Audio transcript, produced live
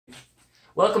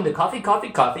Welcome to Coffee, Coffee,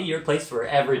 Coffee, your place for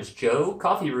average Joe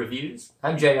coffee reviews.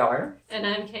 I'm JR. And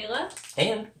I'm Kayla.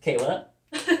 And Kayla.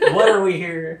 What are we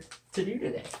here to do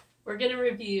today? We're going to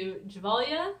review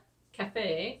Gevalia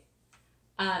Cafe,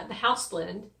 the house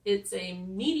blend. It's a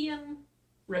medium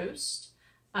roast,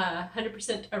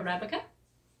 100% Arabica.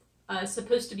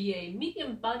 Supposed to be a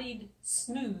medium-bodied,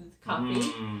 smooth coffee.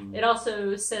 It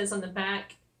also says on the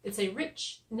back, it's a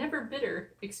rich, never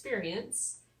bitter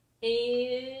experience.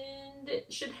 And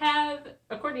it should have,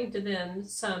 according to them,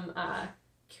 some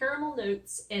caramel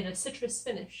notes and a citrus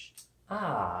finish.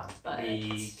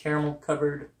 The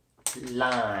caramel-covered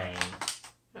lime.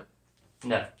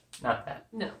 No, not that.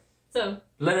 No. So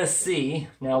let us see.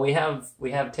 Now we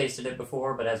have tasted it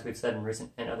before, but as we've said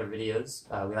in other videos,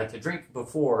 we like to drink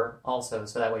before also,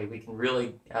 so that way we can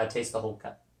really taste the whole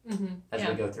cup as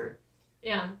we go through.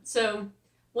 Yeah. So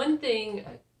one thing.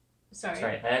 Sorry,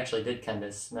 I actually did kind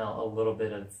of smell a little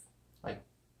bit of like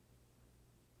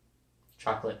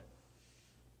chocolate.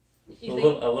 A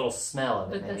little smell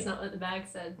of it. But that's not what the bag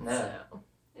said. No. So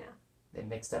yeah. They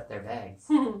mixed up their bags.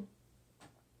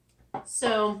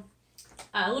 So.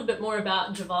 A little bit more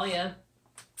about Gevalia.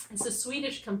 It's a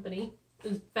Swedish company.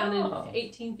 It was founded in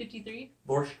 1853.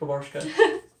 Borska.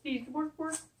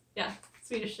 Yeah,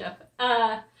 Swedish chef.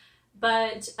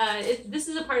 This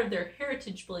is a part of their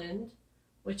heritage blend,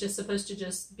 which is supposed to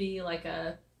just be like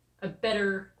a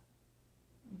better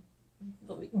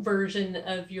version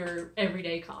of your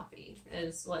everyday coffee,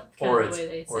 is what kind of the way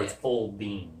they say it. Or it's full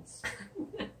beans.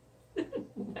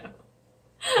 No.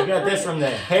 I got this from the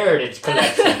Heritage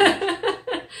Collection.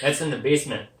 That's in the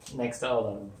basement next to all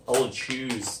the old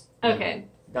shoes. Okay.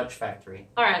 Dutch factory.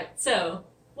 All right. So,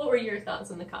 what were your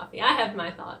thoughts on the coffee? I have my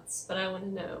thoughts, but I want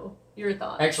to know your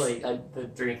thoughts. Actually,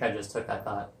 the drink I just took, I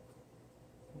thought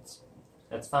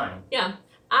that's fine. Yeah,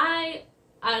 I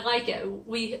like it.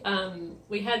 We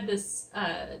had this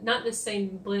not the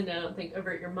same blend, I don't think,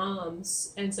 over at your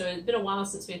mom's, and so it's been a while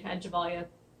since we'd had Gevalia.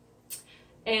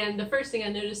 And the first thing I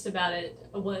noticed about it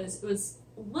was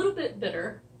a little bit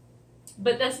bitter,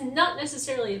 but that's not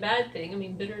necessarily a bad thing. I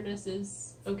mean, bitterness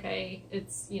is okay.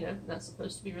 It's, not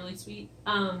supposed to be really sweet.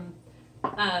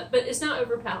 But it's not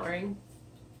overpowering.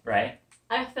 Right.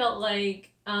 I felt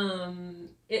like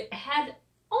it had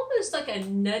almost like a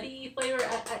nutty flavor,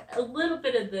 a little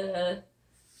bit of the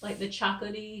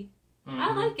chocolatey.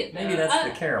 I like it though. Maybe that's the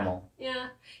caramel.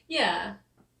 Yeah.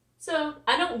 So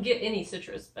I don't get any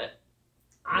citrus, but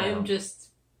I'm just,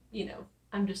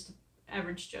 I'm just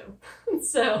average Joe.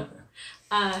 So,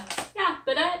 yeah,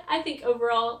 but I think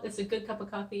overall it's a good cup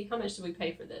of coffee. How much did we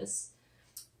pay for this?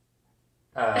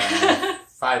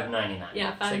 $5.99.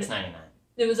 Yeah, $6.99.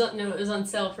 It was on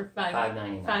sale for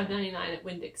 $5.99. $5.99 at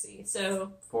Winn-Dixie.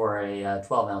 So for a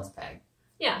 12-ounce bag.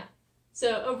 Yeah.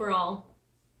 So overall,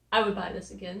 I would buy this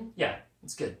again. Yeah,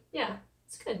 it's good. Yeah,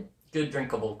 it's good. Good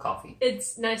drinkable coffee.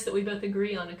 It's nice that we both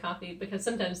agree on a coffee, because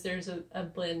sometimes there's a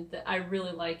blend that I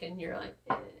really like and you're like,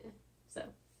 eh. So.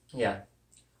 Yeah.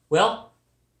 Well,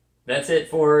 that's it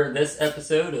for this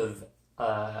episode of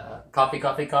Coffee,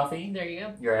 Coffee, Coffee. There you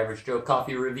go. Your Average Joe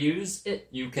Coffee Reviews.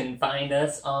 You can find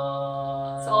us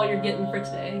on... That's all you're getting for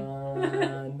today.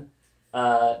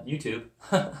 YouTube.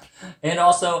 And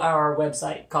also our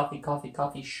website,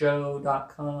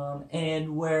 coffeecoffeecoffeeshow.com.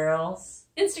 And where else?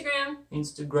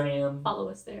 Instagram. Follow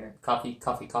us there. Coffee,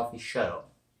 Coffee, Coffee Show.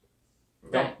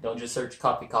 Right. Don't just search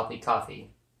Coffee, Coffee,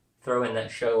 Coffee. Throw in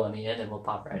that show on the end and we'll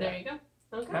pop right up. There you go.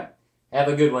 Okay. Right. Have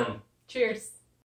a good one. Cheers.